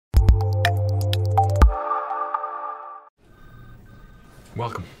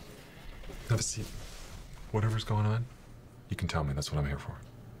Welcome. Have a seat. Whatever's going on, you can tell me. That's what I'm here for.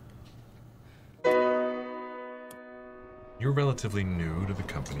 You're relatively new to the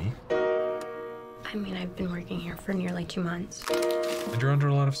company. I mean, I've been working here for nearly 2 months. And you're under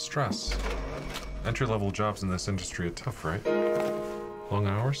a lot of stress. Entry-level jobs in this industry are tough, right? Long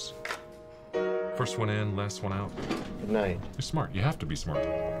hours? First one in, last one out. Good night. You're smart. You have to be smart.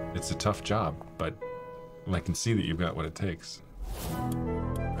 It's a tough job, but I can see that you've got what it takes.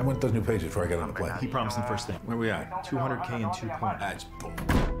 I want those new pages before I get on the plane. He promised them first thing. Where we at? 200K in 2 points. That's bull.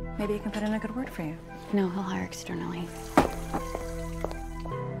 Maybe you can put in a good word for you. No, he'll hire externally.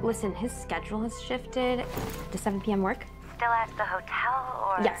 Listen, his schedule has shifted to 7 p.m. work. Still at the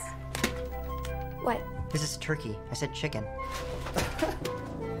hotel, or? Yes. What? This is turkey. I said chicken.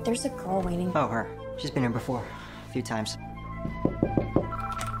 There's a girl waiting. Oh, her. She's been here before. A few times.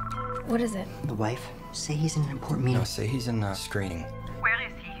 What is it? The wife. Say he's in an important meeting. No, say he's in the screening. Where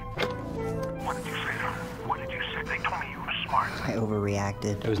is he? What did you say to them? What did you say? They told me you were smart. I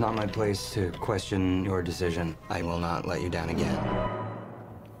overreacted. It was not my place to question your decision. I will not let you down again.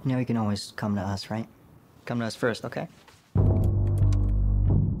 You know you can always come to us, right? Come to us first, okay?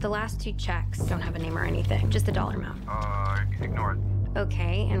 The last 2 checks don't have a name or anything, just the dollar amount. Ignore it.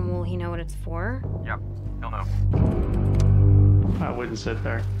 Okay, and will he know what it's for? Yep, he'll know. I wouldn't sit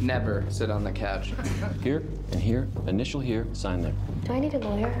there. Never sit on the couch. Here and here, initial here, sign there. Do I need a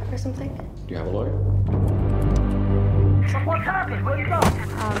lawyer or something? Do you have a lawyer? So what happened? Where you go?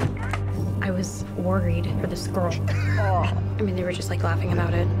 I was worried for this girl. I mean, they were just like laughing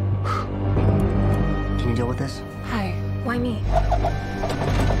about it. Can you deal with this? Hi, why me?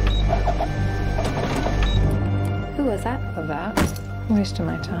 Who was that? That? Wasting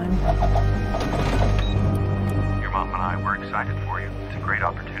my time. Your mom and I were excited for you. It's a great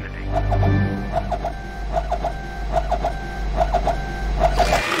opportunity.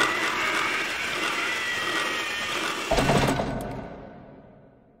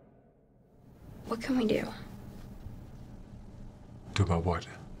 What can we do? Do about what?